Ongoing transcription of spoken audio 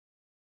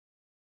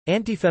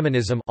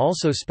Antifeminism,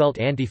 also spelt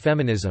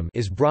anti-feminism,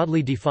 is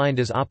broadly defined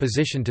as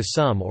opposition to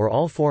some or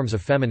all forms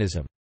of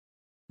feminism.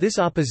 This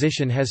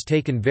opposition has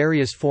taken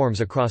various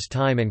forms across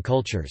time and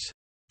cultures.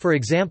 For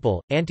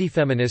example,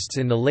 anti-feminists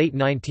in the late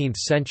 19th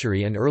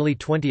century and early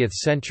 20th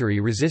century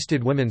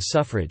resisted women's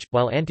suffrage,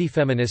 while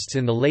anti-feminists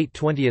in the late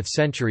 20th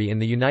century in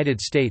the United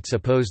States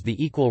opposed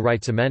the Equal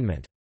Rights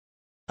Amendment.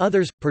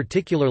 Others,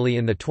 particularly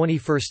in the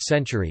 21st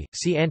century,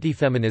 see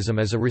antifeminism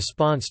as a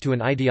response to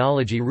an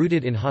ideology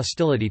rooted in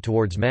hostility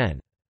towards men.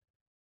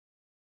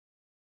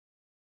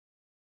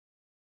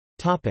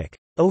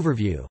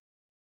 Overview.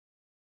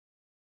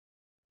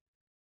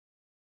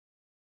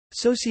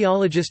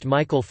 Sociologist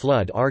Michael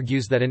Flood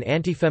argues that an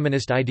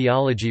antifeminist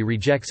ideology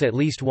rejects at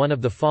least one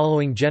of the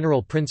following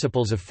general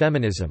principles of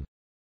feminism: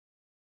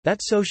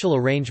 that social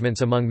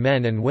arrangements among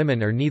men and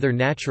women are neither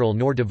natural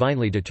nor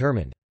divinely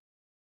determined.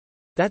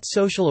 That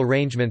social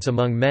arrangements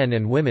among men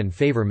and women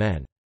favor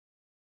men.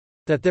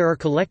 That there are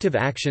collective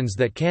actions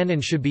that can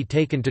and should be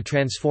taken to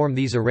transform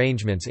these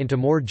arrangements into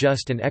more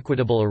just and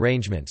equitable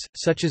arrangements,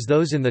 such as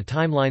those in the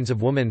timelines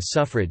of women's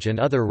suffrage and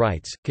other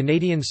rights.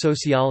 Canadian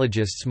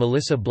sociologists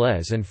Melissa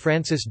Blaise and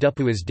Francis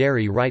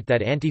Dupuis-Derry write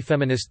that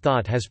anti-feminist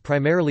thought has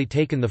primarily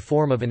taken the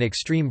form of an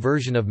extreme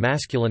version of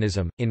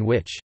masculinism, in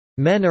which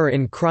men are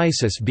in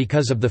crisis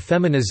because of the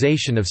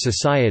feminization of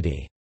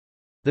society.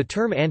 The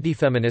term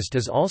antifeminist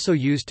is also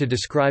used to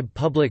describe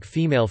public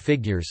female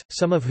figures,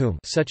 some of whom,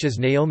 such as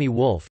Naomi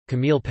Wolf,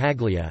 Camille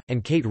Paglia,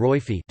 and Kate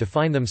Royfey,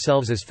 define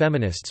themselves as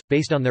feminists,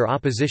 based on their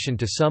opposition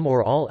to some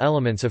or all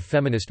elements of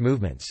feminist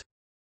movements.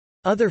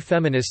 Other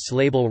feminists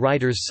label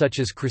writers such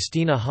as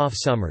Christina Hoff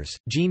Sommers,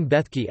 Jean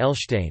Bethke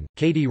Elshtain,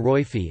 Katie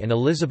Royfey and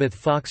Elizabeth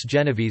Fox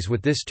Genovese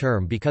with this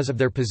term because of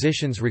their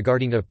positions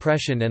regarding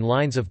oppression and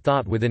lines of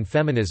thought within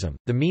feminism.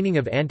 The meaning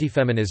of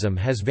antifeminism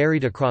has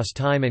varied across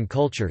time and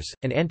cultures,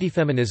 and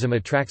antifeminism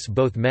attracts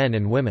both men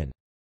and women.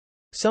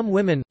 Some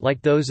women,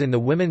 like those in the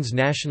Women's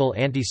National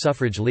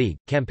Anti-Suffrage League,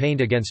 campaigned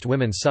against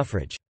women's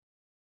suffrage.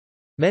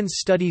 Men's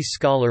studies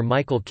scholar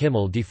Michael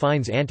Kimmel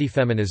defines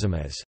antifeminism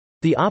as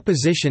the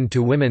opposition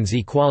to women's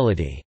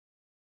equality.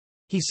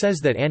 He says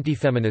that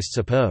antifeminists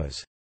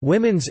oppose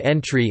women's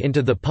entry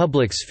into the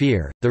public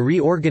sphere, the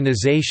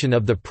reorganization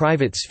of the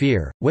private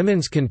sphere,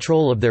 women's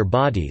control of their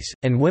bodies,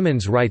 and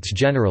women's rights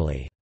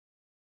generally.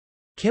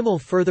 Kimmel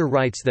further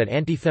writes that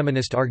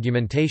antifeminist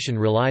argumentation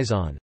relies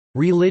on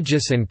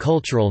religious and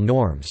cultural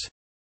norms,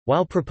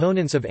 while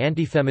proponents of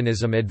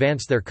antifeminism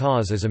advance their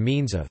cause as a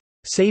means of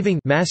saving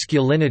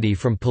masculinity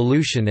from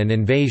pollution and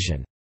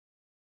invasion.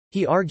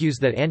 He argues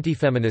that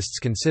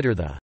antifeminists consider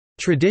the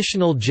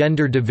traditional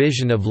gender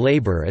division of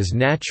labor as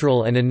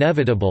natural and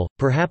inevitable,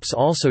 perhaps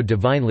also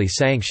divinely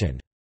sanctioned.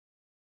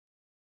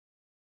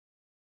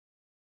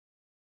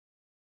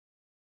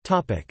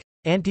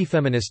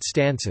 Antifeminist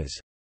stances.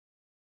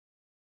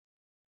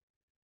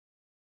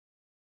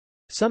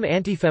 Some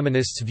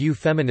antifeminists view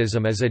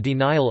feminism as a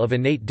denial of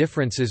innate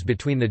differences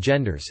between the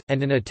genders,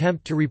 and an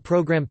attempt to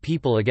reprogram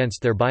people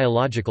against their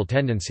biological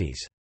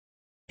tendencies.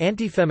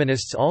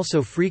 Antifeminists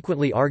also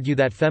frequently argue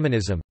that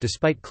feminism,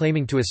 despite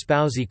claiming to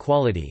espouse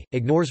equality,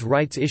 ignores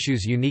rights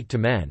issues unique to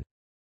men.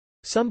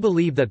 Some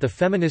believe that the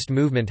feminist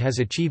movement has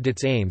achieved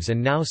its aims and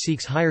now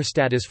seeks higher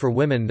status for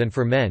women than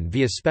for men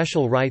via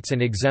special rights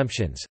and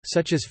exemptions,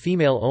 such as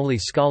female-only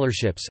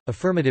scholarships,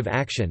 affirmative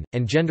action,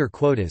 and gender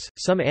quotas.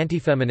 Some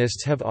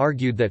antifeminists have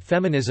argued that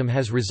feminism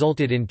has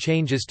resulted in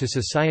changes to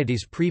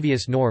society's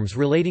previous norms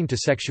relating to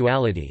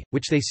sexuality,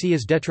 which they see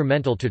as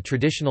detrimental to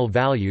traditional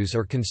values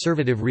or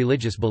conservative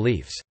religious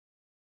beliefs.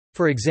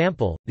 For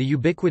example, the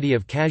ubiquity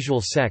of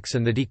casual sex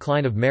and the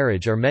decline of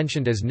marriage are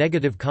mentioned as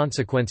negative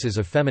consequences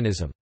of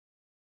feminism.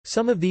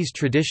 Some of these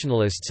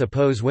traditionalists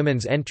oppose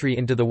women's entry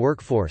into the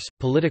workforce,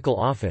 political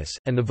office,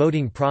 and the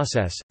voting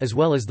process, as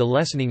well as the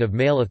lessening of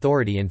male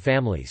authority in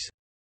families.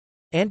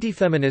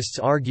 Antifeminists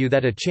argue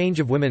that a change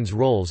of women's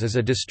roles is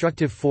a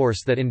destructive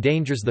force that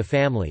endangers the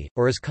family,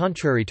 or is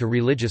contrary to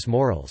religious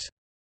morals.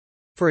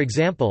 For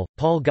example,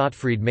 Paul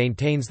Gottfried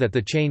maintains that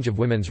the change of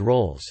women's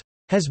roles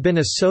has been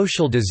a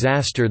social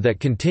disaster that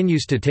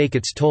continues to take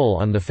its toll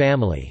on the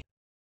family,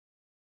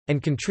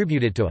 and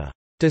contributed to a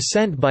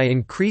descent by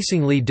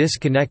increasingly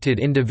disconnected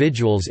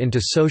individuals into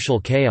social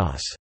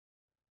chaos.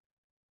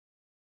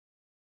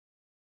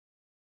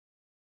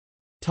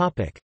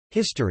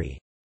 History.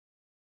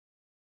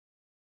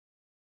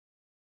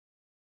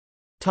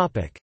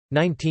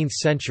 19th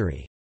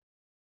century.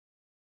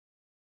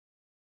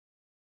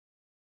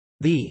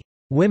 The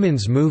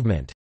women's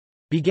movement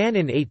began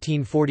in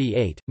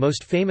 1848,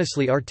 most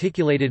famously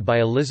articulated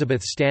by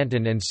Elizabeth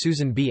Stanton and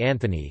Susan B.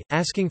 Anthony,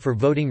 asking for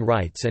voting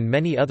rights and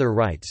many other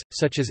rights,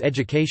 such as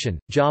education,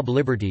 job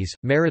liberties,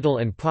 marital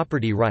and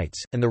property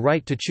rights, and the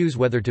right to choose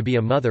whether to be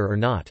a mother or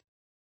not.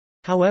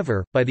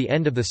 However, by the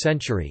end of the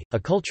century, a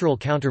cultural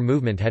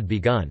counter-movement had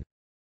begun.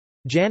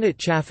 Janet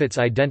Chaffetz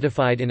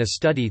identified in a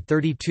study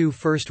 32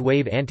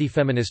 first-wave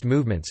anti-feminist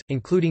movements,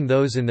 including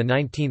those in the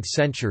 19th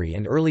century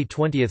and early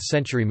 20th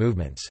century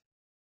movements.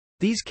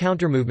 These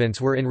countermovements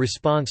were in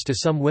response to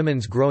some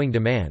women's growing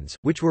demands,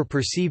 which were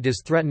perceived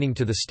as threatening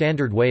to the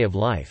standard way of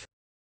life.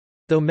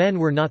 Though men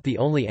were not the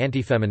only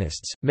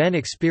antifeminists, men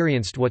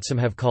experienced what some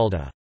have called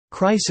a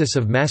crisis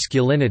of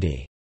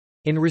masculinity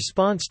in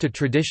response to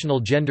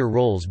traditional gender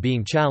roles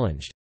being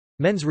challenged.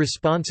 Men's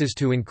responses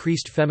to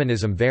increased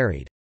feminism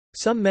varied.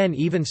 Some men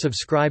even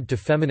subscribed to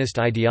feminist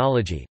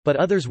ideology, but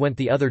others went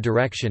the other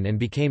direction and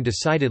became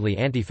decidedly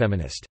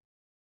anti-feminist.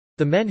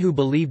 The men who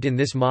believed in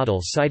this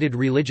model cited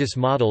religious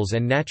models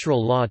and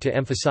natural law to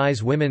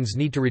emphasize women's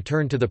need to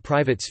return to the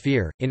private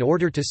sphere, in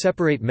order to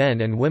separate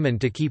men and women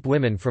to keep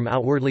women from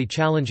outwardly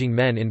challenging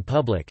men in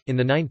public. In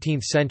the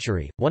 19th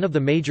century, one of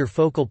the major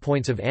focal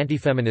points of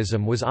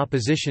antifeminism was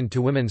opposition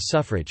to women's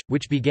suffrage,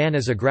 which began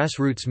as a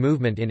grassroots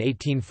movement in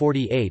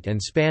 1848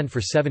 and spanned for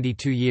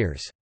 72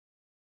 years.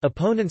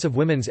 Opponents of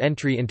women's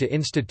entry into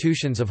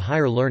institutions of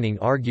higher learning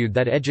argued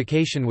that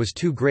education was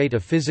too great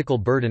a physical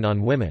burden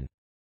on women.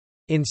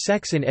 In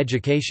Sex in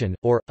Education,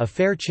 or, A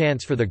Fair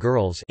Chance for the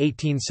Girls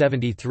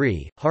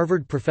 1873,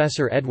 Harvard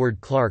professor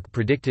Edward Clark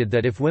predicted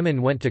that if women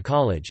went to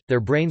college, their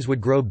brains would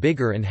grow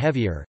bigger and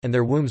heavier, and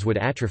their wombs would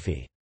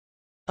atrophy.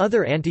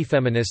 Other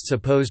antifeminists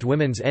opposed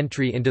women's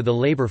entry into the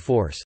labor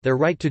force, their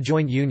right to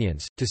join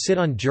unions, to sit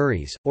on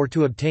juries, or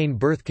to obtain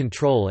birth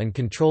control and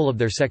control of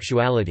their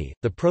sexuality.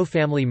 The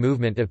pro-family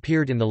movement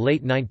appeared in the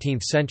late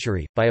 19th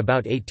century, by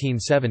about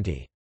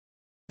 1870.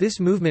 This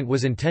movement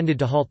was intended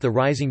to halt the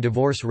rising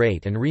divorce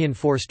rate and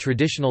reinforce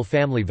traditional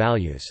family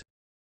values.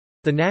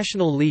 The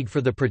National League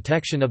for the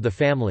Protection of the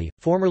Family,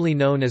 formerly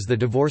known as the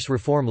Divorce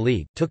Reform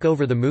League, took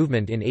over the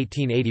movement in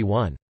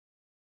 1881.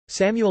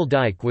 Samuel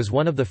Dyke was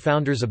one of the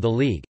founders of the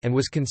League, and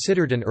was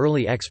considered an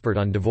early expert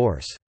on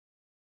divorce.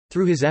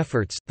 Through his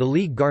efforts, the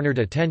League garnered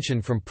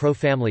attention from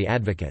pro-family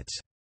advocates.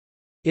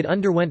 It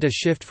underwent a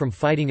shift from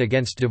fighting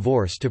against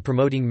divorce to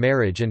promoting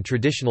marriage and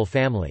traditional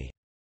family.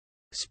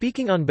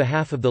 Speaking on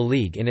behalf of the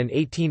League in an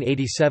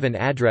 1887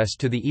 address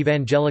to the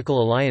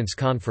Evangelical Alliance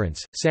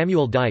Conference,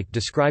 Samuel Dyke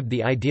described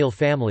the ideal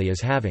family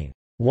as having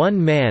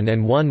one man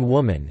and one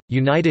woman,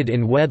 united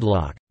in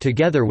wedlock,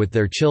 together with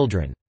their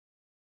children.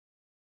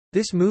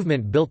 This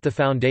movement built the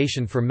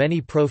foundation for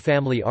many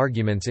pro-family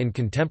arguments in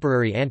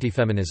contemporary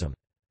antifeminism.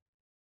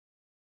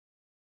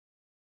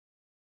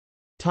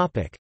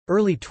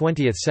 Early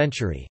 20th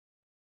century.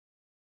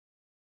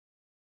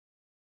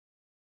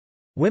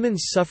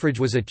 Women's suffrage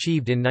was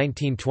achieved in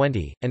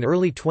 1920, and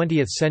early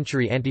 20th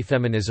century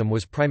antifeminism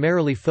was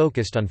primarily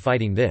focused on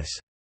fighting this.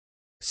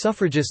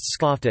 Suffragists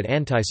scoffed at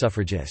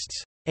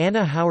anti-suffragists.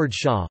 Anna Howard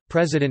Shaw,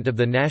 president of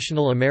the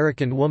National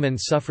American Woman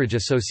Suffrage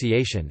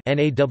Association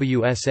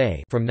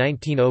 (NAWSA) from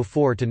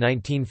 1904 to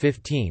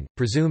 1915,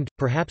 presumed,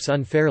 perhaps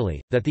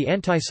unfairly, that the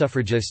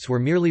anti-suffragists were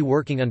merely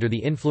working under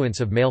the influence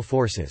of male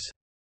forces.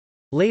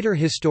 Later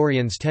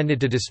historians tended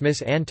to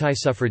dismiss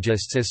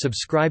anti-suffragists as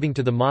subscribing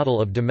to the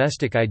model of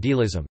domestic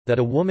idealism, that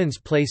a woman's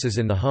place is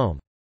in the home.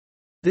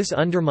 This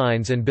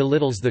undermines and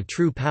belittles the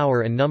true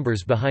power and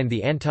numbers behind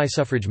the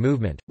anti-suffrage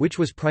movement, which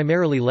was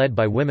primarily led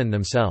by women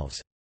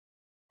themselves.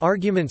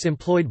 Arguments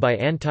employed by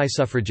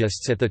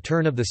anti-suffragists at the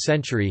turn of the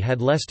century had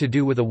less to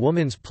do with a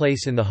woman's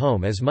place in the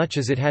home as much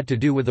as it had to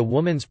do with a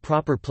woman's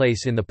proper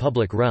place in the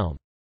public realm.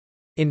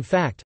 In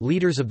fact,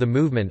 leaders of the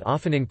movement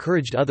often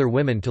encouraged other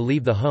women to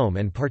leave the home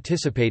and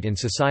participate in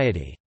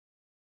society.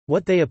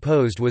 What they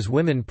opposed was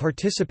women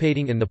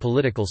participating in the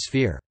political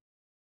sphere.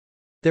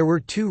 There were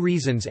two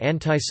reasons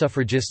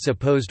anti-suffragists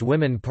opposed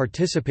women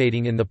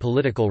participating in the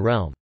political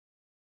realm.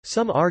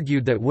 Some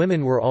argued that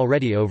women were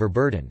already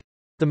overburdened.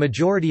 The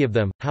majority of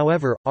them,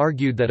 however,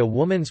 argued that a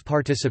woman's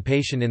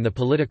participation in the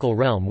political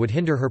realm would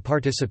hinder her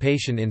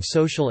participation in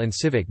social and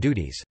civic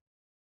duties.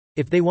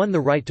 If they won the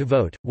right to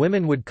vote,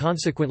 women would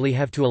consequently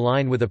have to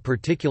align with a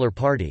particular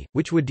party,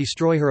 which would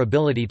destroy her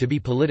ability to be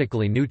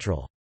politically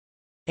neutral.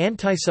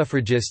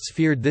 Anti-suffragists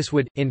feared this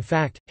would, in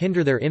fact,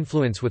 hinder their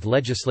influence with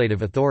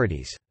legislative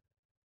authorities.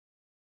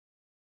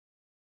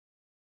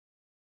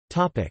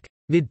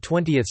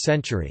 Mid-20th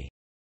century.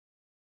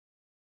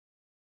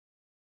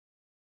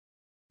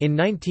 In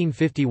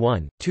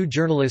 1951, two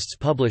journalists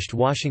published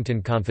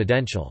Washington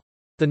Confidential.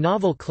 The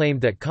novel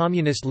claimed that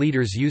communist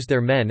leaders used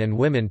their men and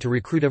women to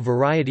recruit a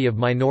variety of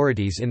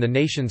minorities in the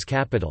nation's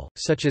capital,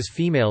 such as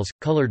females,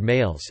 colored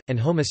males, and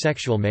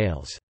homosexual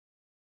males.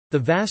 The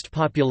vast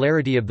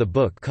popularity of the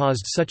book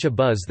caused such a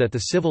buzz that the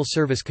Civil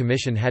Service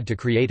Commission had to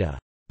create a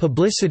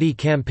publicity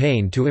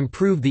campaign to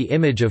improve the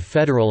image of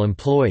federal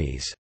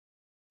employees,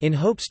 in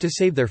hopes to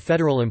save their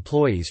federal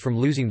employees from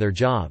losing their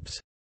jobs.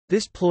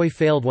 This ploy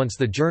failed once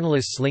the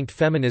journalists linked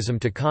feminism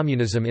to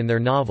communism in their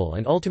novel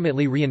and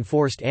ultimately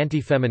reinforced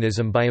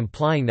anti-feminism by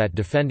implying that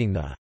defending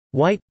the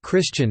white,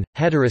 Christian,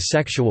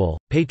 heterosexual,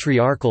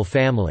 patriarchal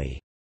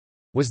family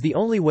was the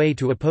only way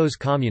to oppose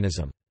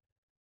communism.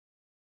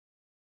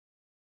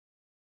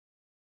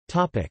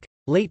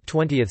 Late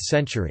 20th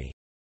century.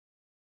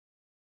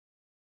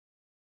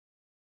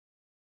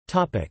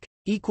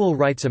 Equal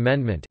Rights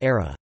Amendment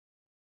era.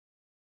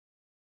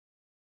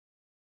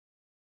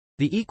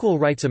 The Equal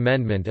Rights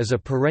Amendment is a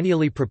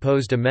perennially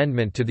proposed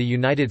amendment to the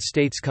United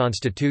States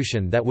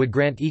Constitution that would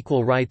grant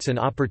equal rights and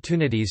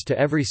opportunities to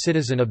every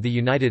citizen of the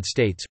United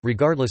States,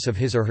 regardless of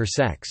his or her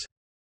sex.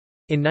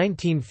 In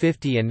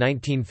 1950 and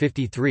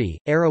 1953,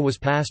 ERA was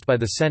passed by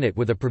the Senate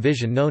with a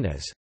provision known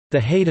as the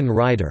Hayden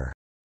Rider,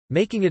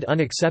 making it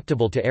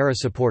unacceptable to ERA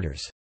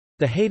supporters.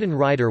 The Hayden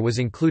Rider was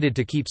included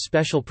to keep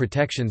special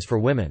protections for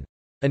women.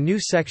 A new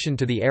section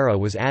to the ERA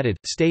was added,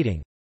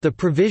 stating, "The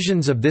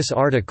provisions of this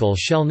article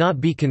shall not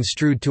be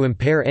construed to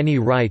impair any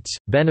rights,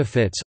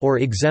 benefits, or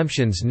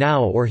exemptions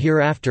now or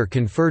hereafter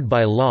conferred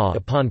by law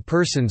upon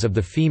persons of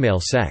the female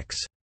sex."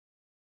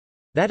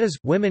 That is,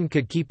 women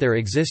could keep their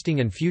existing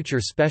and future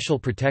special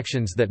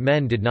protections that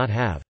men did not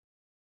have.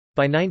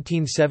 By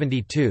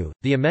 1972,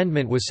 the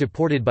amendment was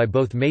supported by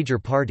both major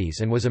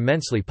parties and was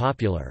immensely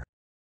popular.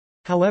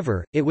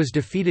 However, it was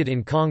defeated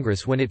in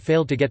Congress when it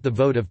failed to get the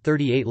vote of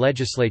 38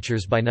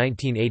 legislatures by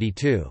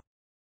 1982.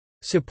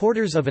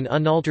 Supporters of an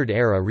unaltered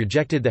ERA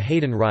rejected the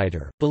Hayden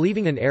Rider,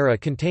 believing an ERA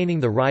containing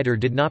the rider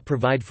did not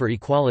provide for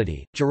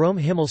equality. Jerome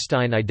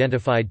Himmelstein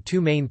identified two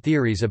main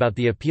theories about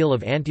the appeal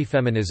of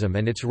antifeminism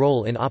and its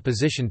role in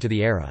opposition to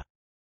the ERA.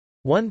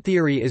 One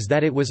theory is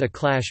that it was a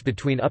clash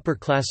between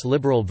upper-class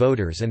liberal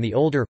voters and the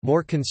older,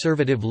 more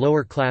conservative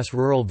lower-class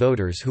rural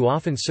voters who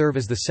often serve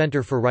as the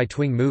center for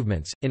right-wing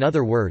movements. In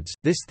other words,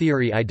 this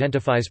theory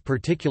identifies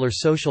particular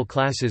social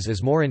classes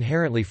as more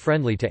inherently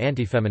friendly to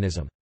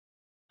antifeminism.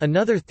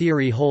 Another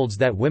theory holds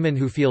that women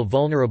who feel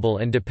vulnerable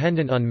and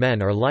dependent on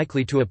men are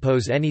likely to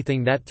oppose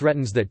anything that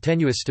threatens that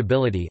tenuous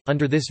stability.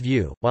 Under this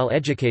view, while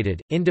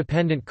educated,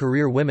 independent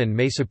career women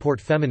may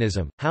support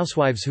feminism,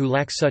 housewives who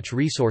lack such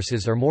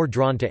resources are more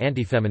drawn to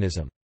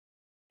antifeminism.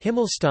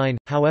 Himmelstein,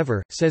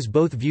 however, says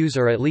both views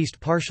are at least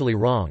partially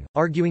wrong,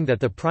 arguing that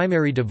the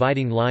primary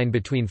dividing line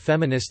between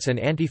feminists and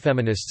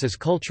antifeminists is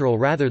cultural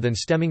rather than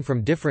stemming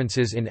from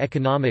differences in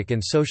economic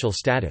and social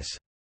status.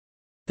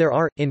 There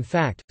are, in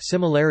fact,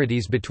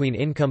 similarities between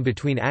income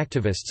between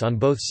activists on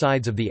both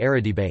sides of the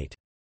ERA debate.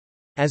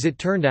 As it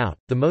turned out,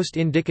 the most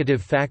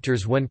indicative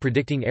factors when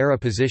predicting ERA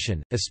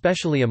position,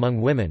 especially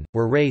among women,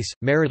 were race,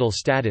 marital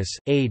status,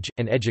 age,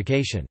 and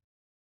education.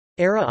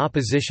 ERA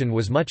opposition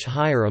was much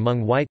higher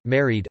among white,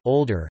 married,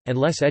 older, and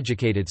less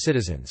educated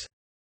citizens.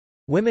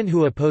 Women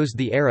who opposed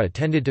the ERA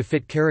tended to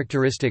fit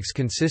characteristics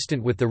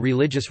consistent with the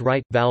religious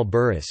right. Val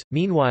Burris,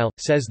 meanwhile,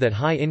 says that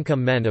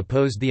high-income men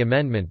opposed the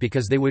amendment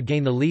because they would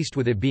gain the least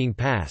with it being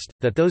passed,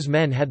 that those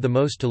men had the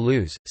most to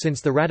lose,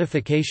 since the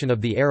ratification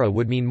of the ERA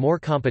would mean more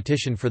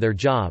competition for their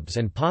jobs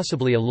and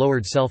possibly a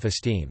lowered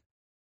self-esteem.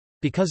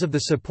 Because of the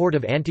support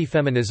of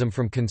anti-feminism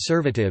from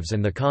conservatives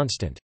and the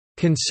constant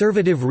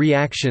conservative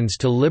reactions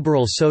to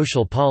liberal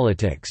social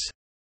politics,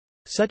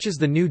 such as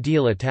the New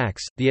Deal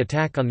attacks, the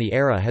attack on the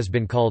ERA has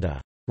been called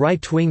a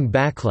right-wing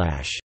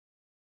backlash.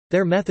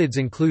 Their methods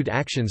include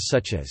actions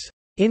such as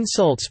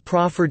insults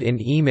proffered in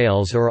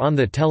emails or on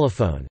the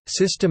telephone,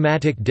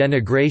 systematic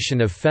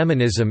denigration of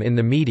feminism in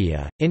the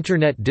media,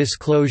 internet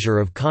disclosure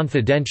of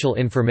confidential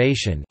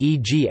information,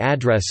 e.g.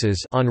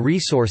 addresses on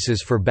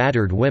resources for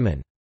battered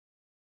women,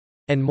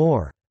 and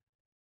more.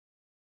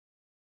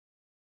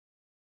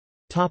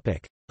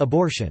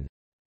 Abortion.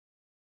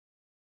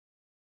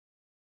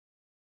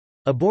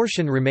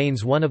 Abortion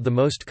remains one of the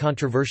most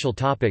controversial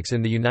topics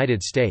in the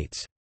United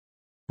States.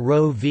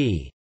 Roe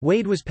v.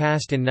 Wade was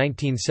passed in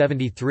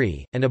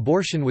 1973, and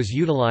abortion was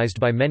utilized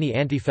by many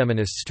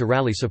antifeminists to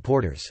rally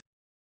supporters.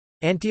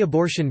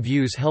 Anti-abortion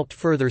views helped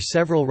further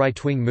several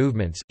right-wing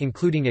movements,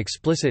 including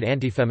explicit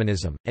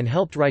antifeminism, and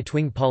helped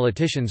right-wing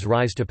politicians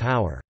rise to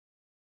power.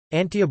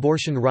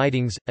 Anti-abortion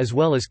writings, as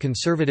well as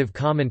conservative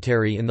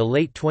commentary in the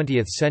late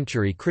 20th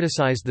century,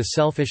 criticized the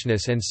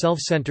selfishness and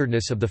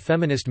self-centeredness of the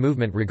feminist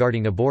movement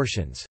regarding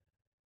abortions.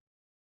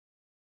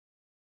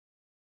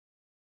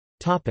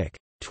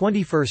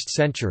 21st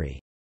century.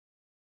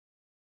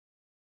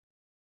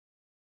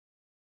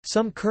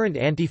 Some current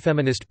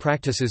anti-feminist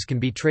practices can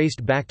be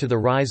traced back to the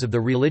rise of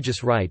the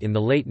religious right in the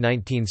late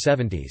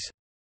 1970s.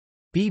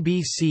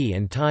 BBC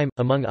and Time,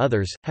 among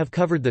others, have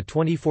covered the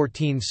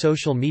 2014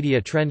 social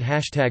media trend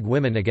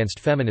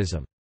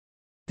 #WomenAgainstFeminism.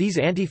 These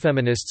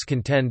anti-feminists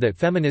contend that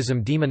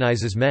feminism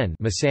demonizes men,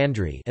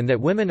 misandry, and that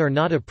women are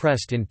not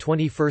oppressed in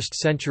 21st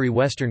century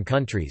Western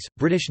countries.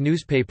 British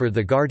newspaper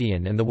The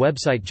Guardian and the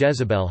website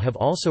Jezebel have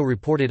also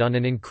reported on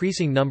an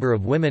increasing number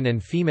of women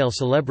and female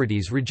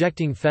celebrities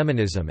rejecting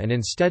feminism and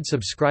instead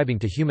subscribing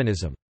to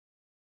humanism.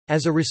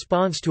 As a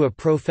response to a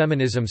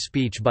pro-feminism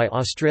speech by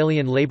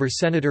Australian Labor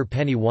Senator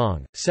Penny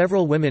Wong,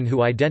 several women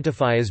who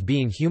identify as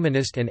being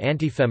humanist and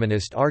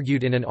anti-feminist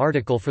argued in an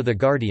article for The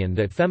Guardian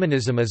that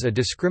feminism is a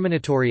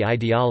discriminatory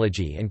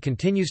ideology and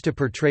continues to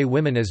portray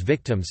women as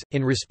victims.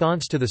 In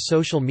response to the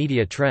social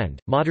media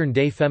trend,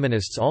 modern-day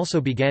feminists also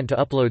began to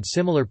upload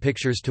similar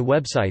pictures to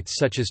websites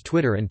such as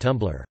Twitter and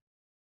Tumblr.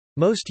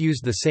 Most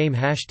used the same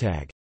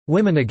hashtag,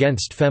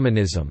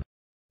 #WomenAgainstFeminism,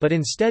 but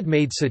instead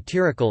made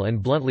satirical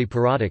and bluntly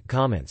parodic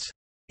comments.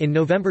 In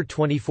November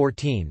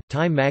 2014,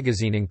 Time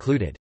magazine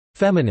included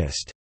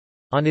 "feminist"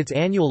 on its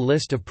annual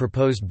list of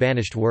proposed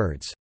banished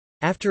words.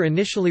 After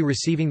initially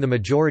receiving the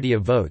majority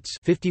of votes,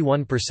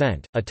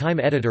 51%, a Time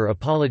editor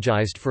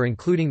apologized for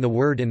including the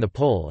word in the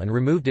poll and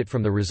removed it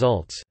from the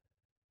results.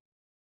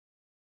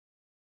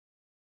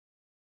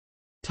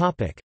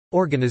 Topic: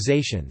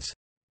 Organizations.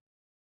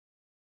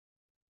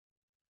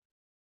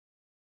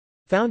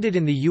 Founded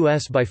in the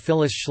U.S. by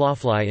Phyllis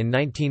Schlafly in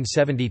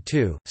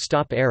 1972,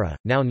 Stop Era,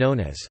 now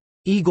known as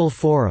Eagle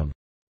Forum,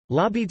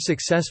 lobbied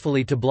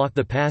successfully to block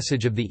the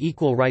passage of the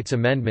Equal Rights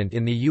Amendment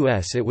in the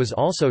U.S. It was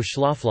also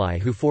Schlafly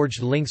who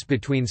forged links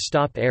between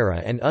Stop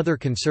Era and other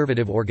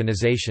conservative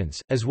organizations,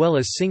 as well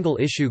as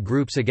single-issue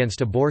groups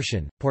against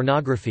abortion,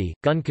 pornography,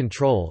 gun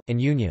control,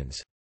 and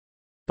unions.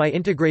 By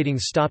integrating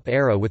Stop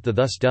Era with the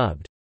thus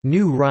dubbed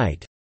New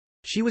Right,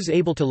 she was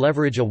able to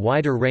leverage a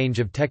wider range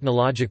of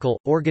technological,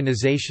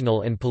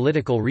 organizational, and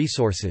political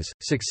resources,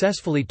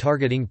 successfully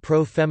targeting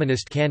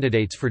pro-feminist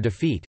candidates for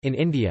defeat. In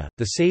India,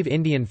 the Save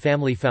Indian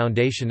Family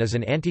Foundation is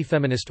an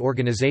anti-feminist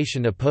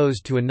organization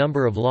opposed to a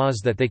number of laws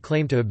that they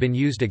claim to have been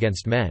used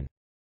against men.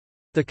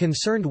 The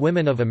Concerned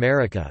Women of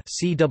America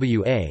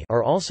 (CWA)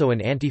 are also an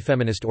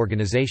anti-feminist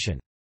organization.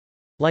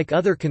 Like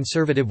other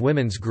conservative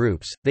women's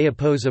groups, they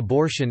oppose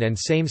abortion and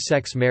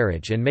same-sex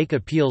marriage and make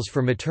appeals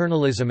for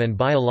maternalism and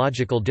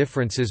biological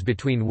differences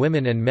between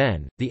women and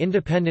men. The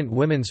Independent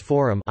Women's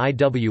Forum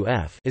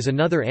 (IWF) is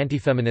another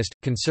antifeminist,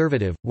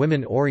 conservative,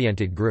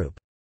 women-oriented group.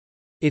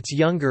 It's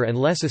younger and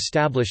less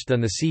established than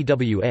the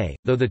CWA,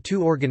 though the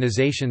two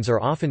organizations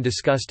are often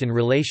discussed in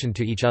relation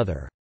to each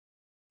other.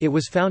 It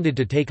was founded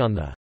to take on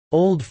the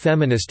old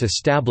feminist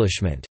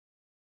establishment.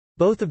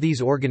 Both of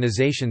these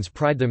organizations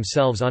pride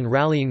themselves on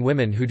rallying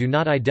women who do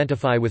not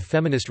identify with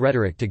feminist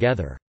rhetoric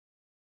together.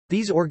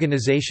 These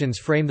organizations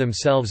frame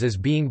themselves as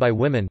being by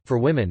women, for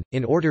women,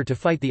 in order to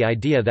fight the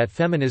idea that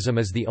feminism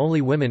is the only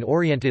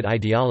women-oriented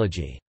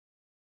ideology.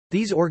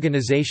 These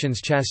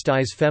organizations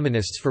chastise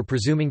feminists for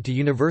presuming to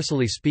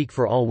universally speak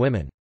for all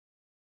women.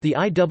 The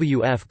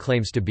IWF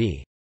claims to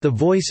be the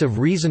voice of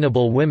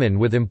reasonable women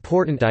with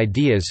important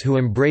ideas who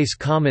embrace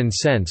common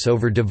sense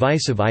over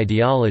divisive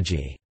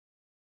ideology.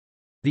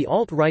 The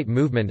alt-right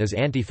movement is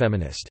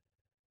anti-feminist.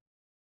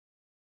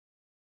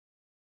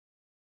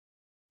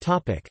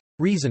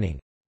 Reasoning.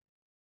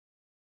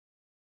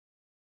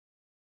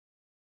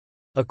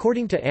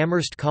 According to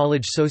Amherst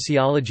College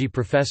sociology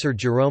professor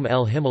Jerome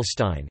L.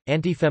 Himmelstein,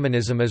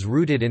 anti-feminism is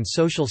rooted in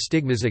social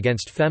stigmas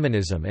against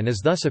feminism and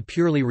is thus a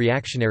purely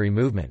reactionary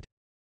movement.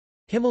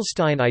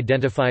 Himmelstein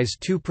identifies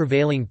two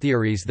prevailing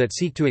theories that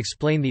seek to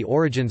explain the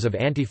origins of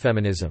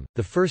anti-feminism.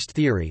 The first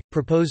theory,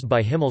 proposed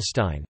by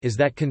Himmelstein, is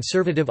that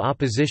conservative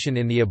opposition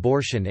in the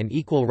abortion and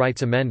equal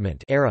rights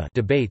amendment era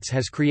debates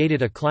has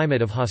created a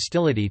climate of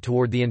hostility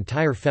toward the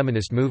entire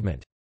feminist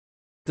movement.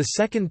 The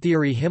second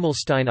theory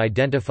Himmelstein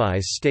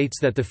identifies states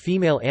that the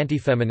female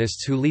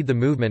anti-feminists who lead the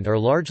movement are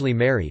largely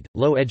married,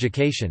 low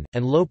education,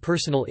 and low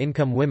personal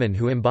income women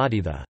who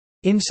embody the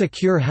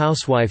insecure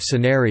housewife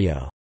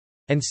scenario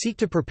and seek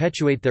to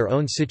perpetuate their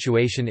own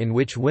situation in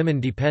which women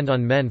depend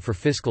on men for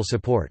fiscal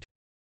support.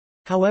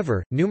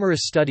 However,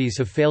 numerous studies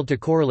have failed to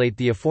correlate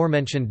the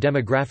aforementioned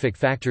demographic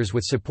factors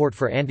with support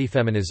for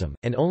anti-feminism,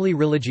 and only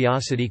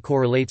religiosity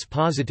correlates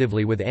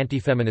positively with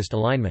anti-feminist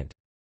alignment.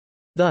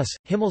 Thus,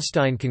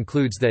 Himmelstein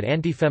concludes that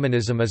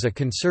anti-feminism is a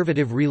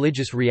conservative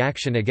religious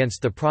reaction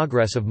against the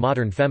progress of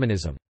modern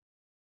feminism.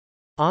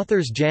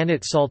 Authors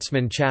Janet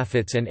Saltzman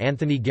Chaffetz and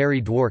Anthony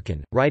Gary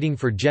Dworkin, writing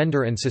for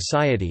Gender and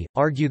Society,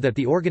 argue that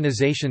the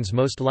organizations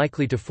most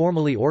likely to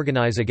formally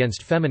organize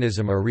against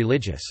feminism are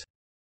religious.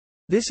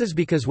 This is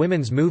because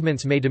women's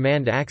movements may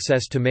demand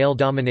access to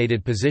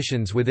male-dominated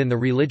positions within the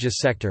religious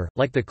sector,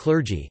 like the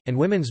clergy, and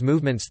women's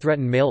movements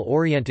threaten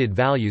male-oriented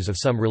values of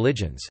some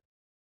religions.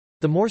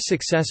 The more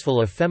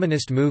successful a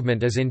feminist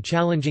movement is in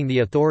challenging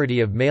the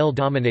authority of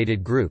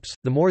male-dominated groups,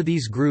 the more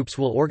these groups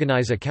will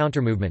organize a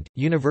countermovement.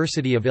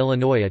 University of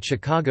Illinois at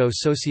Chicago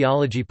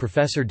sociology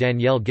professor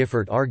Danielle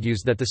Gifford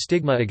argues that the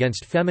stigma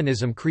against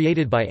feminism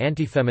created by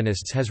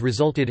anti-feminists has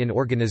resulted in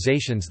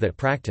organizations that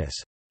practice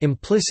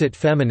implicit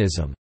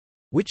feminism,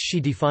 which she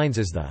defines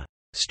as the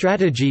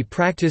strategy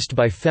practiced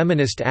by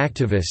feminist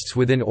activists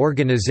within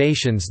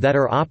organizations that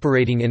are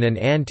operating in an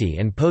anti-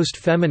 and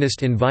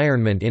post-feminist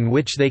environment in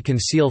which they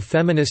conceal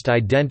feminist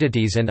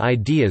identities and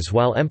ideas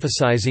while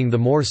emphasizing the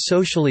more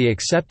socially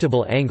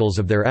acceptable angles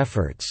of their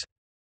efforts.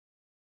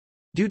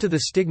 Due to the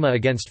stigma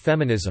against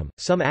feminism,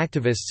 some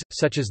activists,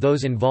 such as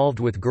those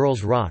involved with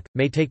Girls Rock,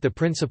 may take the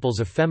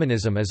principles of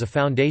feminism as a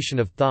foundation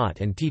of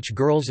thought and teach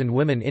girls and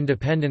women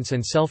independence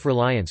and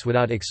self-reliance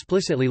without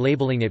explicitly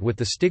labeling it with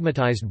the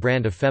stigmatized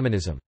brand of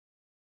feminism.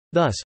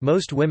 Thus,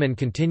 most women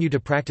continue to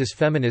practice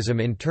feminism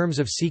in terms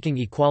of seeking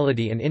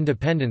equality and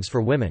independence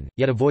for women,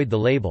 yet avoid the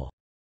label.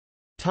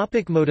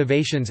 Topic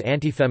motivations.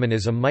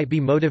 Antifeminism might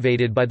be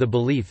motivated by the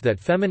belief that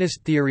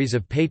feminist theories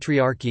of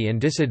patriarchy and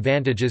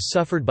disadvantages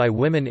suffered by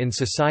women in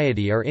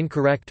society are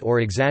incorrect or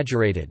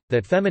exaggerated,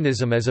 that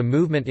feminism as a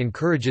movement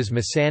encourages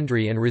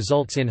misandry and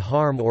results in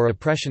harm or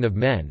oppression of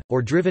men,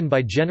 or driven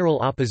by general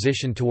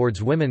opposition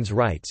towards women's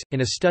rights.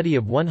 In a study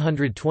of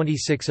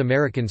 126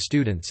 American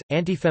students,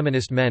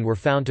 antifeminist men were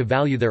found to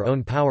value their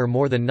own power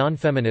more than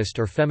non-feminist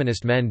or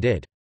feminist men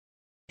did.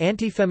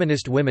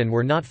 Anti-feminist women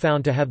were not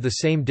found to have the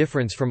same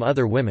difference from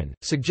other women,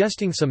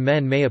 suggesting some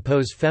men may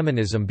oppose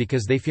feminism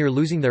because they fear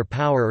losing their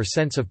power or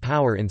sense of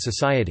power in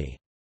society.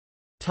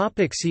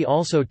 See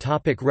also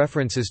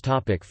References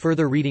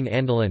Further reading.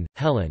 Andelin,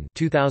 Helen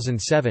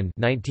 2007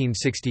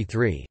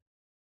 1963.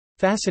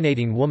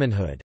 Fascinating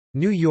Womanhood.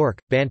 New York,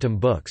 Bantam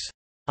Books.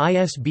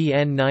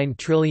 ISBN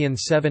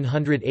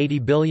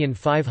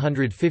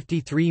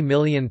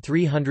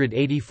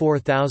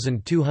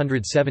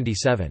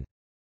 9780553384277.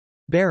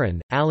 Barron,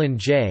 Alan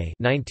J.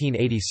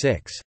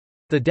 1986.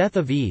 The Death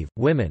of Eve,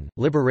 Women,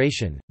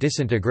 Liberation,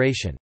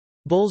 Disintegration.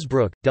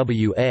 Bullsbrook,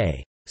 W.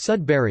 A.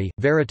 Sudbury,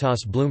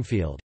 Veritas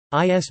Bloomfield.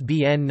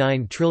 ISBN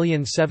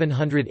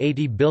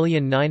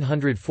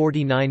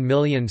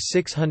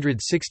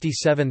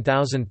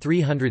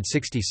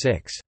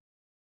 9780949667366.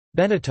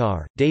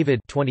 Benatar, David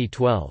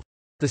 2012.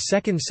 The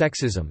Second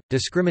Sexism,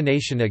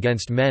 Discrimination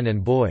Against Men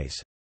and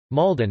Boys.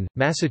 Malden,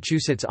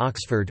 Massachusetts.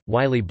 Oxford,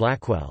 Wiley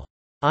Blackwell.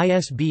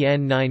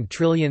 ISBN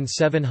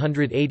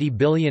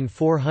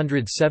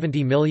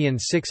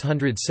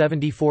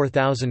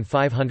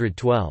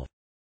 9780470674512.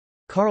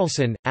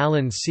 Carlson,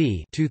 Alan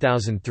C.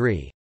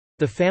 2003.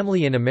 The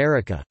Family in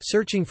America,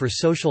 Searching for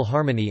Social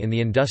Harmony in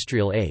the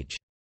Industrial Age.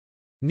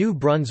 New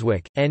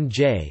Brunswick,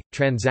 N.J.,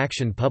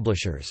 Transaction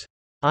Publishers.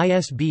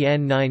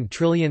 ISBN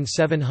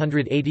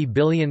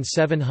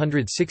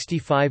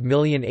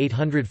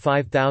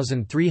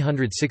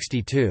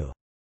 9780765805362.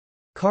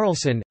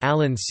 Carlson,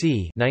 Alan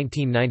C.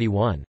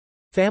 1991.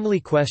 Family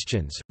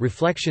Questions,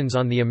 Reflections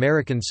on the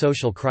American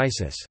Social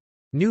Crisis.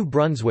 New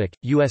Brunswick,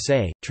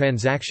 USA,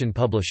 Transaction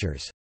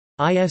Publishers.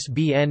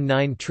 ISBN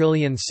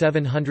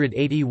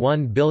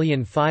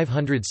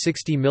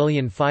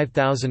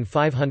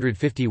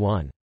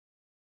 9781560055551.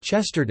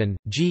 Chesterton,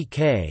 G.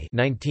 K.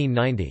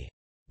 1990.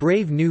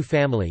 Brave New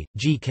Family,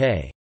 G.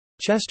 K.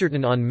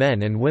 Chesterton on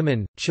Men and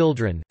Women,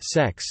 Children,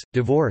 Sex,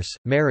 Divorce,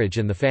 Marriage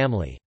and the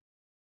Family.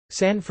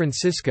 San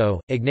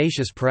Francisco,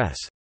 Ignatius Press.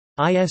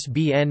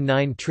 ISBN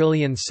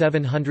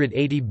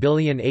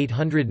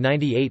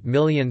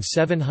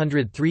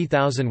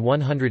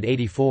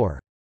 9780898703184.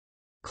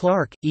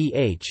 Clark, E.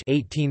 H.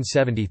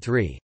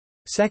 1873.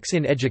 Sex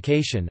in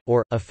Education,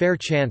 or, A Fair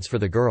Chance for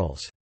the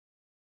Girls.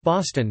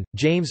 Boston,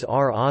 James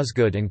R.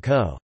 Osgood &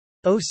 Co.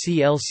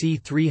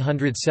 OCLC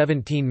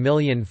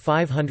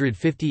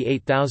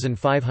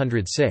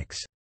 317558506.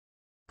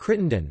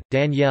 Crittenden,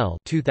 Danielle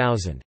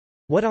 2000.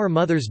 What Our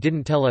Mothers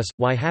Didn't Tell Us,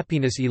 Why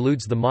Happiness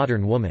Eludes the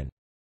Modern Woman.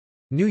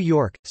 New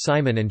York,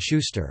 Simon &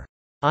 Schuster.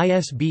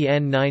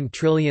 ISBN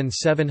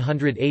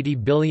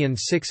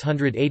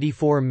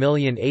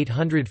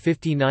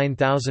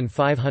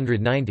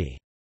 9780684859590.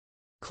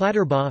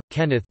 Clatterbaugh,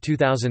 Kenneth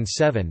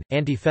 2007,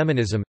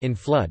 Anti-Feminism, in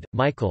Flood,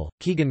 Michael,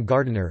 Keegan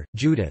Gardner,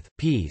 Judith,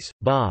 Pease,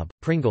 Bob,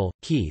 Pringle,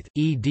 Keith,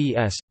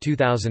 eds.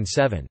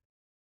 2007.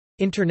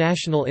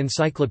 International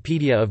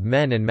Encyclopedia of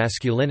Men and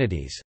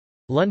Masculinities.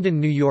 London,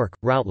 New York,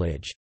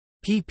 Routledge.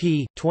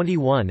 pp.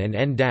 21 and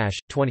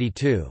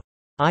n-22.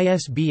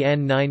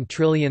 ISBN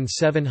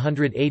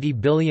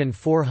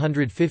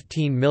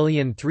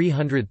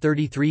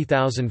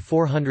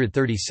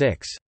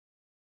 9780415333436.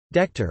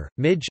 Decter,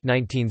 Midge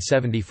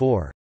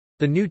 1974.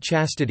 The New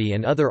Chastity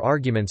and Other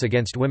Arguments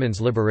Against Women's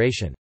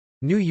Liberation.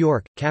 New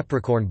York,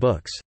 Capricorn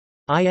Books.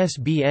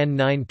 ISBN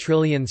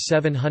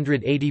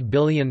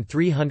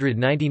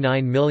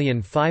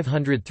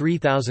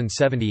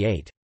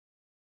 9780399503078.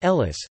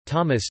 Ellis,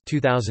 Thomas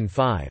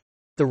 2005.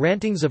 The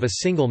Rantings of a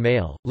Single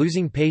Male,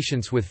 Losing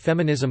Patience with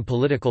Feminism,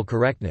 Political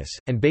Correctness,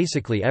 and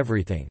Basically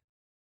Everything.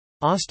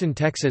 Austin,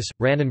 Texas,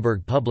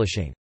 Rannenberg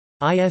Publishing.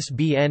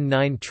 ISBN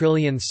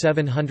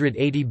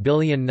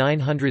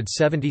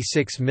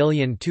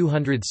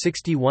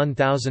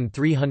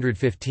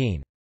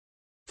 9780976261315.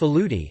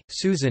 Faludi,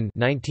 Susan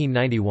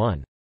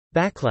 1991.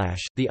 Backlash,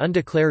 The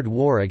Undeclared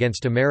War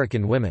Against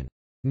American Women.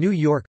 New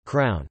York,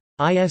 Crown.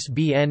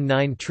 ISBN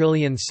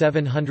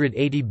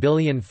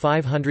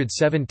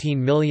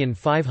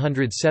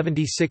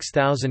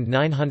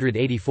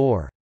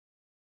 9780517576984.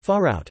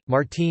 Farout,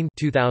 Martine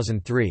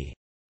 2003.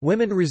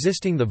 Women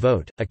Resisting the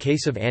Vote, A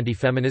Case of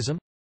Anti-Feminism?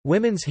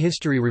 Women's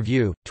History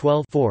Review,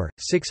 12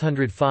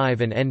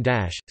 605 and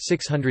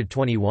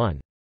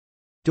n-621.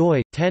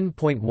 doi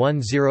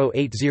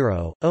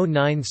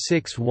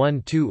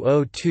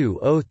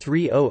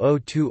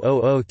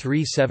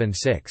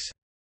 10.1080/09612020300200376.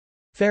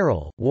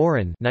 Farrell,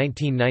 Warren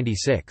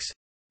 1996.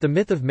 The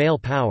Myth of Male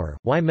Power,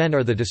 Why Men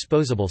Are the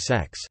Disposable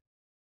Sex.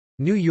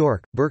 New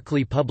York,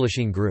 Berkeley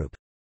Publishing Group.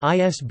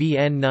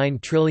 ISBN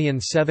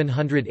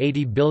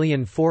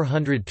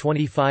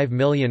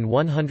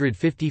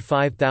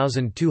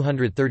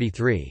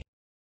 9780425155233.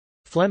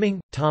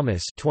 Fleming,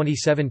 Thomas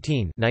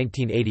 2017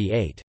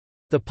 1988.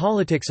 The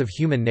Politics of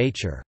Human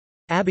Nature.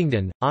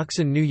 Abingdon,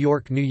 Oxon, New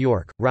York, New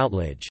York,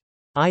 Routledge.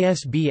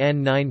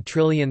 ISBN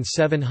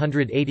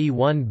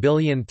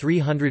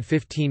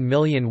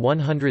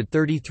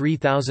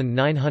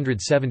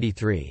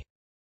 9781315133973.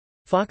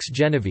 Fox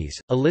Genevieve,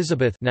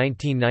 Elizabeth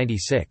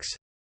 1996.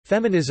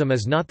 Feminism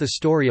is not the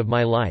story of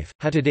my life,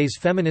 how today's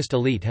feminist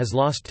elite has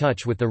lost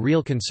touch with the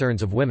real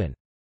concerns of women.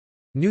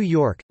 New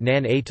York,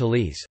 Nan A.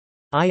 Talese.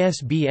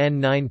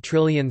 ISBN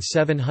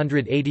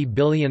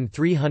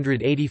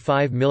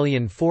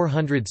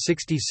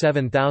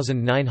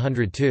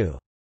 9780385467902.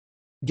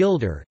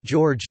 Gilder,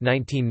 George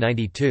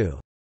 1992.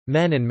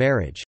 Men and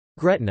Marriage.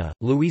 Gretna,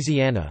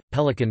 Louisiana,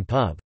 Pelican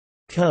Pub.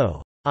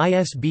 Co.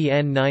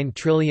 ISBN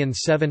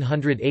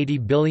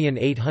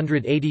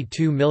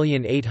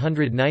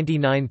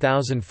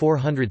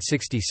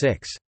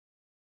 9780882899466.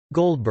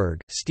 Goldberg,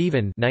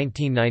 Stephen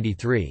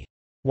 1993.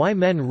 Why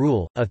Men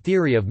Rule, A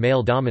Theory of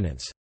Male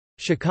Dominance.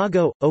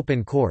 Chicago,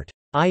 Open Court.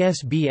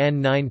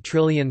 ISBN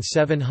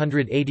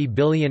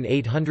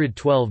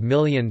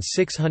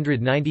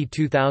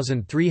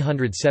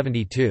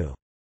 9780812692372.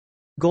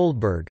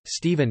 Goldberg,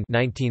 Stephen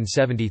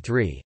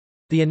 1973.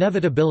 The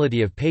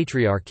Inevitability of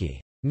Patriarchy.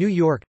 New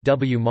York,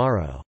 W.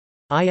 Morrow.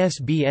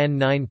 ISBN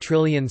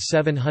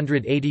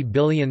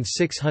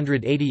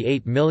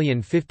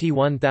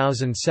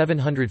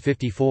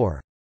 9780688051754.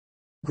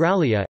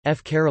 Graglia,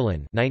 F.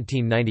 Carolyn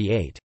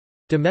 1998.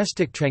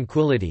 Domestic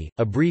Tranquility,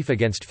 A Brief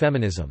Against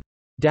Feminism.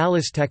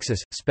 Dallas,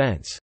 Texas,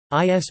 Spence.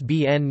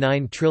 ISBN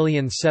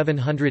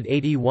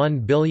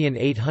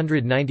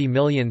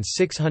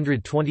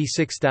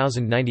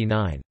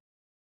 9780890626099.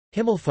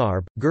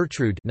 Himmelfarb,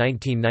 Gertrude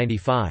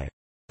 1995.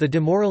 The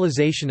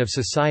Demoralization of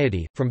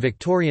Society, From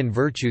Victorian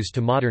Virtues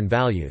to Modern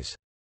Values.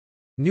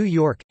 New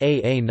York,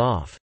 A. A.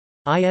 Knopf.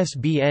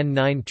 ISBN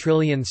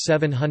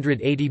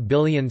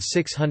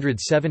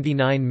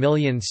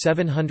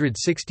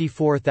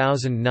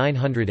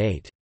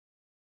 9780679764908.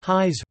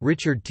 Hayes,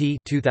 Richard T.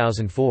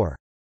 2004.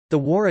 The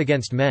War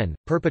Against Men,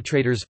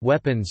 Perpetrators,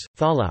 Weapons,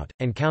 Fallout,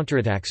 and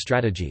Counterattack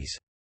Strategies.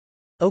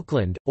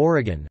 Oakland,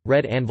 Oregon,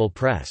 Red Anvil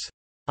Press.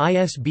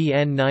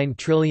 ISBN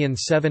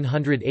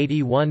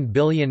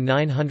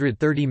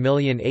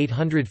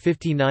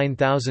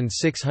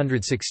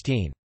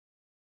 9781830859616.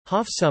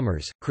 Hoff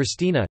Summers,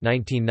 Christina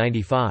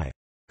 1995.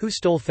 Who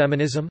Stole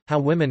Feminism? How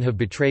Women Have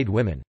Betrayed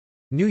Women.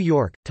 New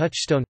York,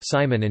 Touchstone,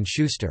 Simon &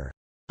 Schuster.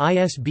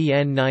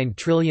 ISBN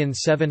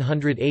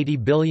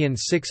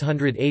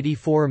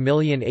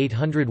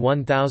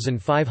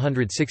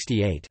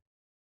 9780684801568.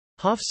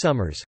 Hoff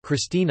Summers,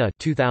 Christina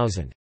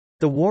 2000.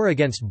 The War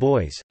Against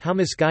Boys, How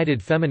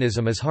Misguided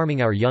Feminism is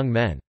Harming Our Young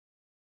Men.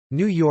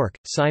 New York,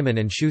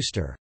 Simon &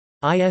 Schuster.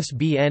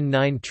 ISBN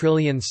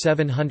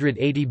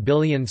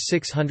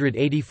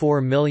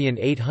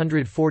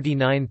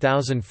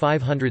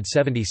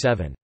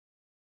 9780684849577.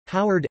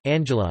 Howard,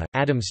 Angela,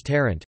 Adams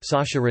Tarrant,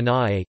 Sasha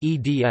Renée,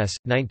 eds.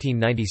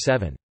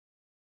 1997.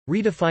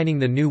 Redefining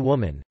the New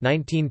Woman,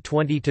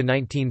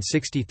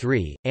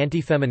 1920–1963,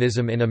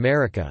 Antifeminism in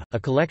America, a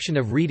collection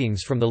of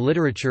readings from the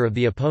literature of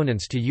the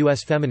opponents to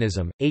U.S.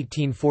 feminism,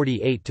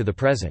 1848 to the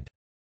present.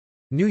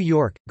 New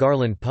York,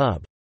 Garland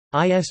Pub.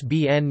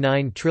 ISBN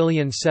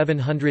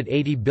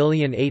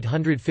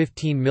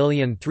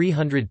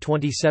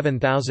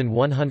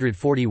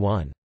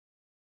 9780815327141.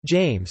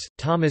 James,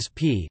 Thomas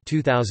P.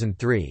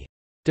 2003.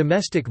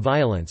 Domestic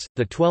Violence,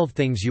 The 12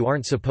 Things You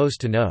Aren't Supposed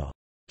to Know.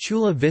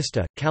 Chula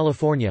Vista,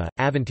 California,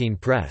 Aventine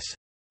Press.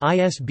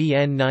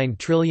 ISBN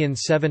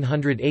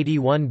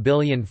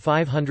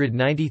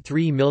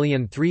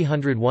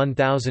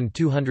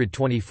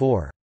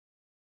 9781593301224.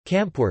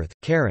 Campworth,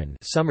 Karen.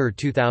 Summer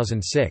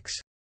 2006.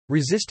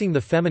 Resisting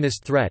the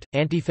Feminist Threat,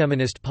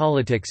 Antifeminist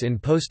Politics in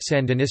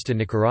Post-Sandinista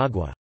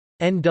Nicaragua.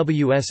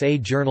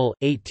 NWSA Journal,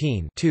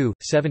 18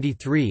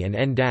 73 and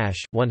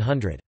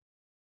N-100.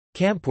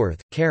 Campworth,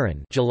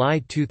 Karen. July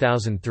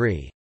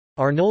 2003.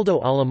 Arnoldo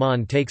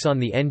Alemán takes on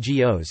the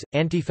NGOs,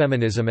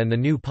 Antifeminism and the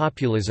New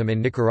Populism in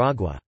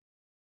Nicaragua.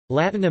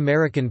 Latin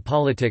American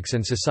Politics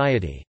and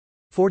Society.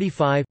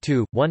 45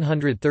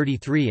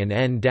 133 and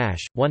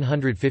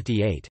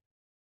N-158.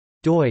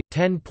 doi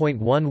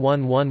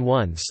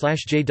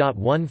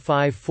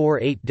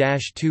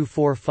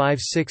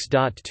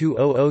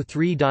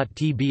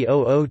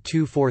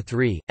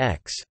 10.1111/j.1548-2456.2003.tb00243,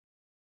 x.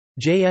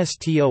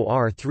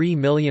 JSTOR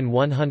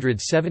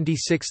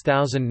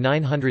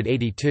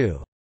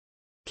 3176982.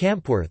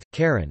 Campworth,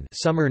 Karen.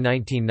 Summer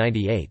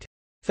 1998.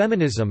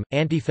 Feminism,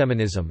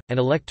 Antifeminism, and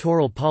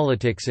Electoral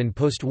Politics in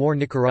Post-War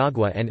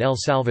Nicaragua and El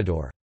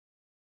Salvador.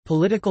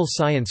 Political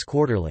Science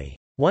Quarterly.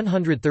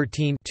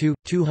 113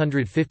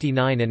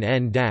 259 and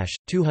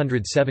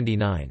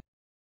N-279.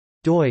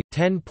 doi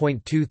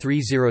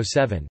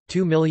 10.2307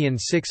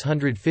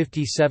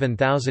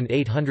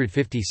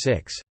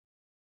 2657856.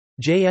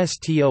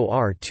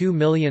 JSTOR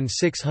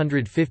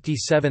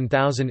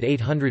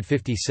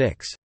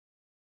 2657856.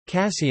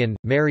 Cassian,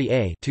 Mary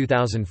A.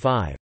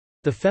 2005.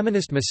 The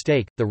Feminist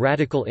Mistake: The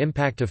Radical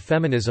Impact of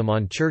Feminism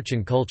on Church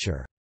and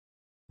Culture.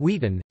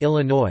 Wheaton,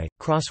 Illinois,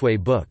 Crossway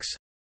Books.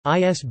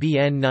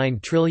 ISBN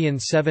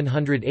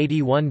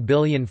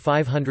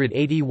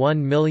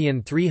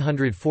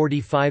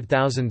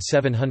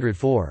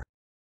 9781581345704.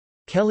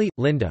 Kelly,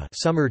 Linda.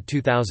 Summer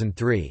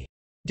 2003.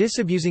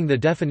 Disabusing the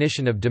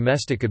Definition of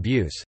Domestic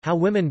Abuse: How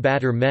Women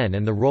Batter Men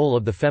and the Role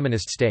of the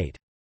Feminist State.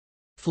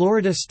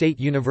 Florida State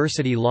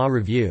University Law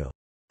Review.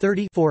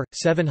 34,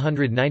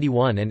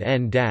 791 and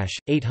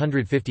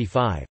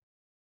n-855.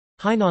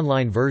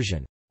 Heinonline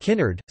version.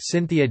 Kinnard,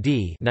 Cynthia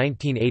D.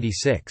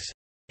 1986.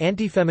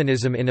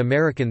 Antifeminism in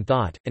American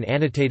Thought, An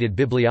Annotated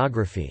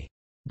Bibliography.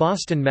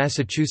 Boston,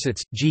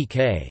 Massachusetts,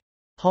 G.K.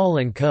 Hall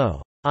 &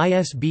 Co.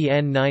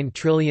 ISBN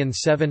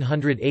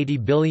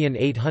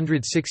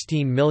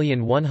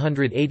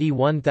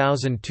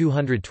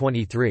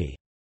 9780816181223.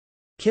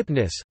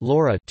 Kipnis,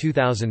 Laura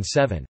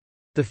 2007.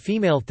 The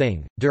Female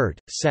Thing, Dirt,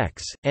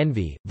 Sex,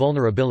 Envy,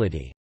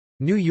 Vulnerability.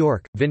 New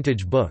York,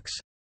 Vintage Books.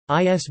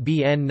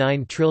 ISBN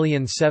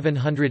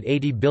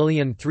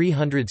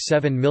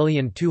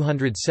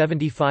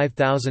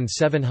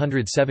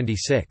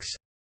 9780307275776.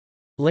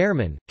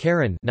 Lehrman,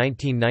 Karen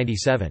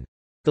 1997.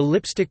 The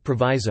Lipstick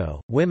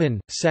Proviso, Women,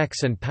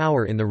 Sex and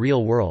Power in the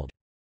Real World.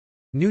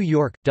 New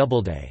York,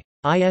 Doubleday.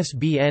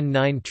 ISBN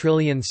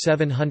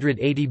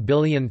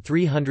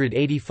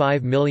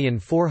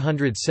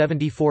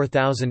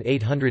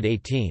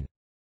 9780385474818.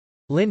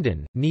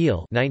 Linden,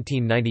 Neil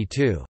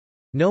 1992.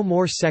 No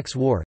More Sex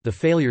War, The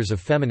Failures of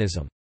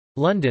Feminism.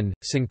 London,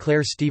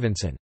 Sinclair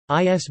Stevenson.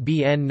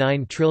 ISBN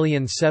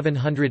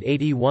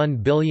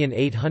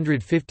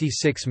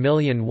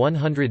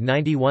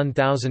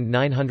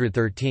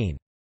 9781856191913.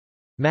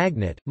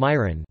 Magnet,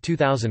 Myron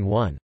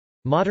 2001.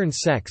 Modern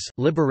Sex,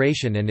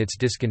 Liberation and Its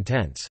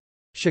Discontents.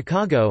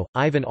 Chicago,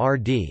 Ivan R.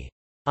 D.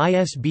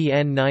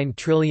 ISBN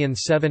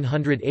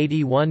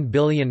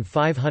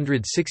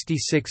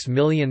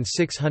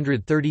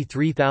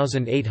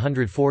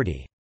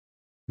 9781566633840.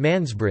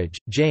 Mansbridge,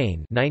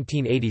 Jane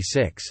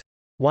 1986.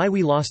 Why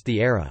We Lost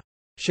the Era.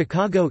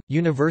 Chicago,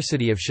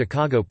 University of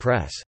Chicago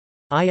Press.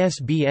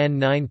 ISBN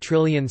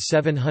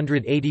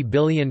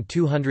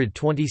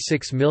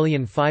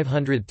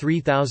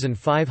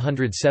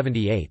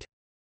 9780226503578.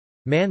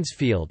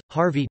 Mansfield,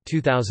 Harvey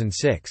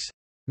 2006.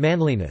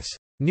 Manliness.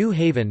 New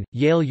Haven,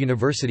 Yale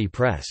University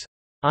Press.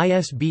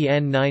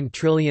 ISBN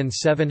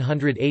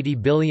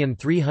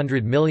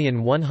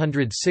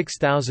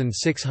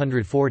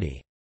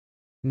 9780300106640.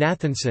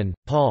 Nathanson,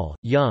 Paul,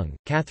 Young,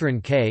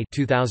 Catherine K.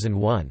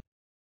 2001.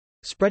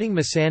 Spreading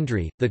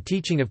Misandry, The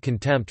Teaching of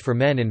Contempt for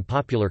Men in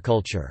Popular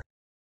Culture.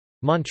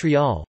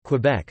 Montreal,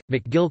 Quebec,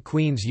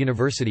 McGill-Queen's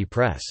University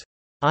Press.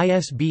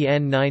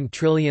 ISBN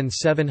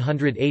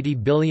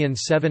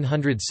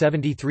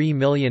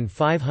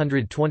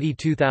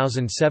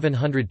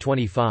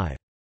 9780773522725.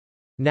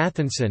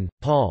 Nathanson,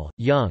 Paul,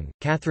 Young,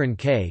 Catherine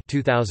K.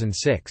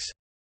 2006.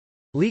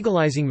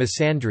 Legalizing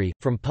Misandry,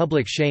 From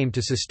Public Shame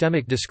to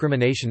Systemic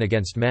Discrimination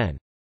Against Men.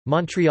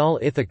 Montreal,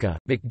 Ithaca,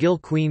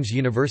 McGill-Queen's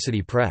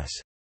University Press.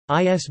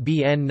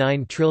 ISBN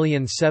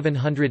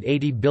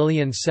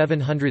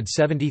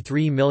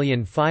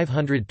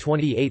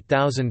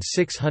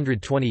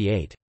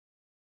 9780773528628.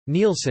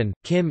 Nielsen,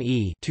 Kim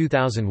E.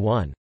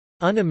 2001.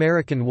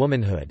 Un-American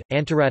Womanhood,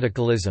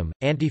 Antiradicalism,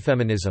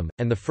 Antifeminism,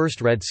 and the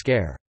First Red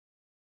Scare.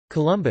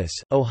 Columbus,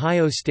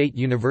 Ohio State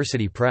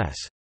University Press.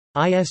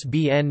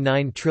 ISBN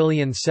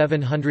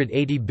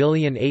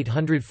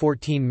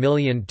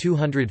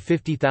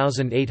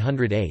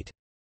 9780814250808.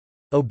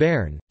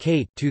 O'Beirne,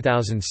 Kate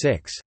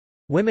 2006.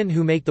 Women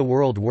Who Make the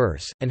World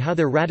Worse, and How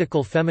Their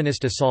Radical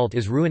Feminist Assault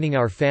is Ruining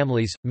Our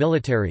Families,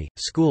 Military,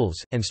 Schools,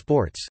 and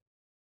Sports.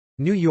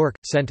 New York,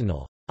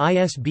 Sentinel.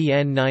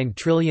 ISBN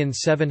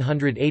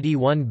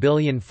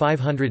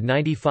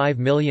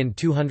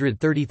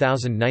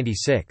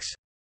 9781595230096.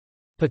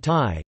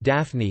 Patai,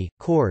 Daphne,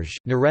 Korj,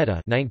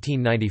 Neretta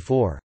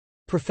 1994.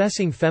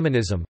 Professing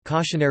Feminism,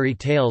 Cautionary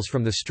Tales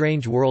from the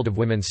Strange World of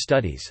Women's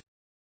Studies.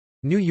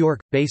 New York,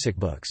 Basic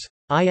Books.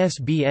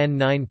 ISBN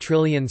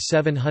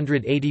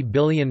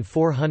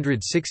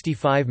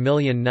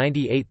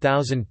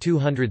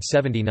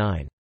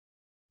 9780465098279.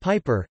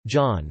 Piper,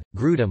 John,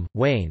 Grudem,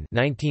 Wayne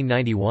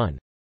 1991.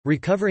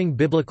 Recovering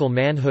Biblical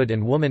Manhood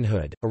and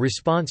Womanhood, A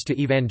Response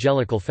to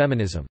Evangelical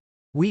Feminism.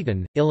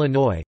 Wheaton,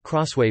 Illinois,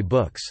 Crossway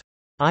Books.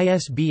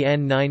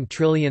 ISBN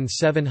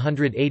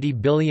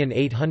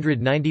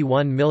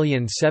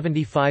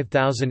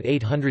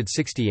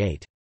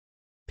 9780891075868.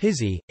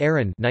 Pizzi,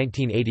 Aaron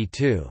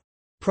 1982.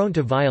 Prone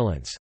to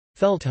Violence.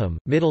 Feltham,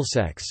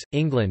 Middlesex,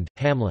 England,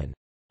 Hamlin.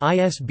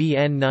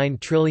 ISBN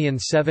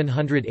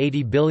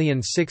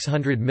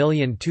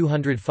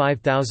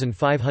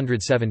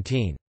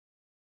 9780600205517.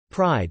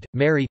 Pride,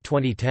 Mary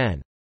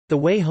 2010. The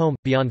Way Home,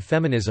 Beyond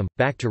Feminism,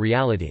 Back to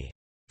Reality.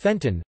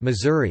 Fenton,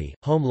 Missouri,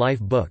 Home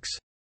Life Books.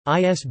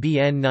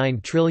 ISBN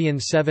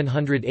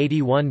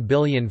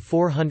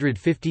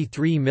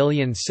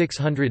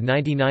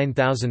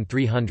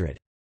 9781453699300.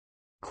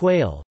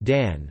 Quayle,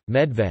 Dan,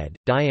 Medved,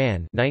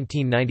 Diane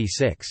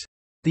 1996.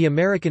 The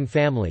American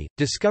Family,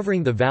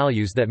 Discovering the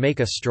Values That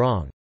Make Us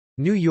Strong.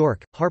 New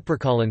York,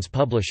 HarperCollins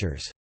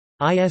Publishers.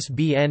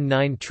 ISBN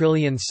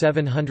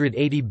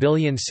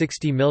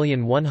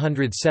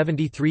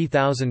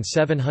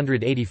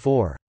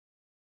 9780060173784.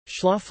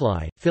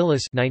 Schlafly,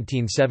 Phyllis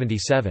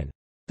 1977.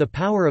 The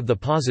Power of the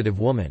Positive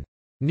Woman.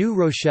 New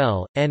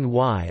Rochelle,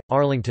 N.Y.,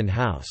 Arlington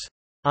House.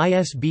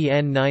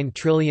 ISBN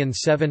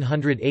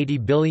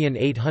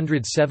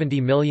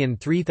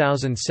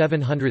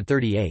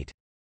 978087037003738.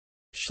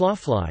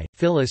 Schlafly,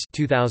 Phyllis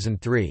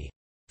 2003.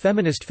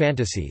 Feminist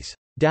Fantasies.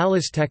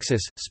 Dallas,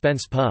 Texas,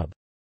 Spence Pub.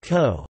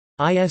 Co.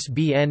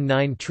 ISBN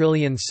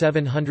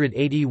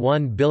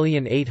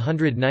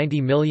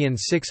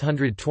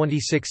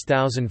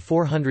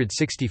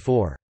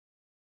 9781890626464.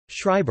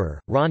 Schreiber,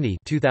 Ronnie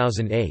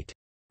 2008.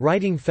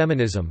 Writing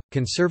Feminism,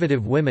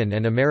 Conservative Women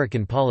and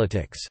American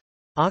Politics.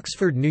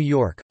 Oxford, New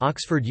York,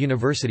 Oxford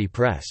University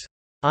Press.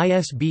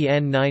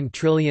 ISBN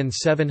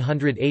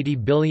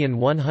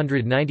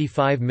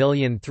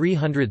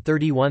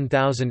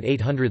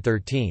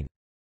 9780195331813.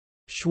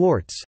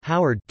 Schwartz,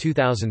 Howard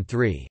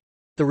 2003.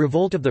 The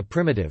Revolt of the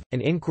Primitive,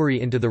 An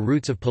Inquiry into the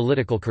Roots of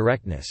Political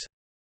Correctness.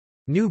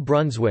 New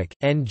Brunswick,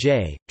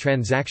 N.J.,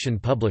 Transaction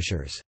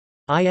Publishers.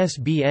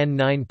 ISBN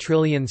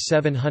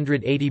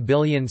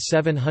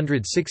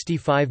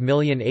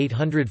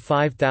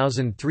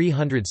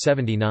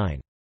 9780765805379.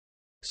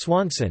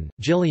 Swanson,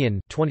 Gillian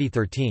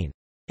 2013.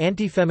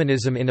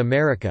 Antifeminism in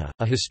America,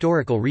 A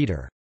Historical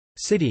Reader.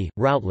 City,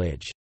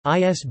 Routledge.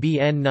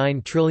 ISBN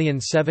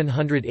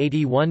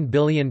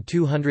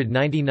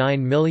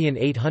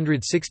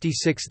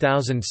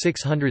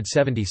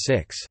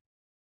 9781299866676.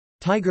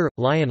 Tiger,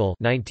 Lionel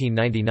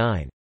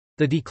 1999.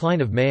 The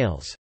Decline of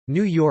Males.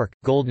 New York,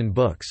 Golden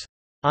Books.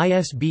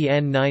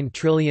 ISBN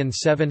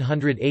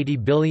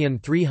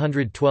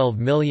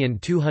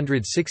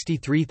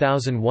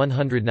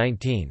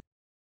 9780312263119.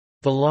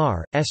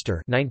 Villar,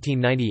 Esther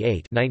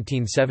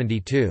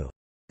 1998-1972.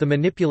 The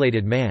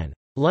Manipulated Man.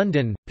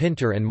 London,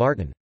 Pinter and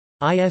Martin.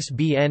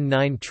 ISBN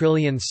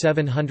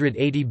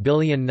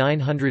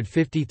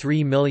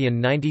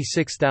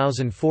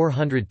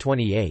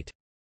 9780953096428.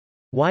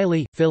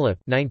 Wiley, Philip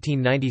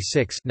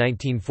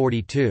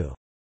 1996-1942.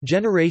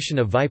 Generation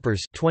of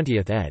Vipers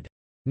 20th ed.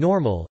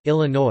 Normal,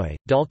 Illinois,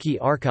 Dalkey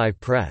Archive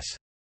Press.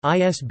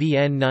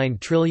 ISBN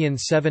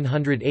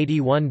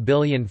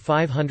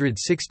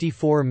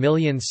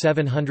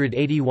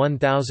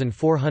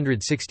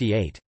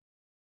 9781564781468.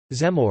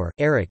 Zemmour,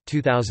 Eric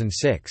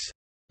 2006.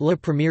 Le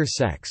Premier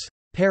Sexe.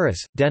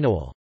 Paris,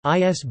 Denoual.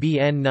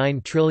 ISBN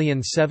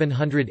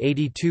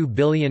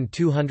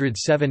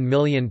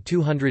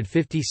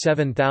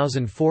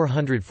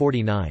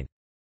 9782207257449.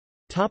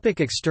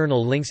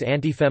 External links.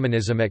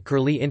 Antifeminism at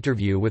Curlie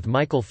interview with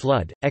Michael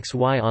Flood,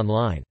 XY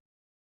Online.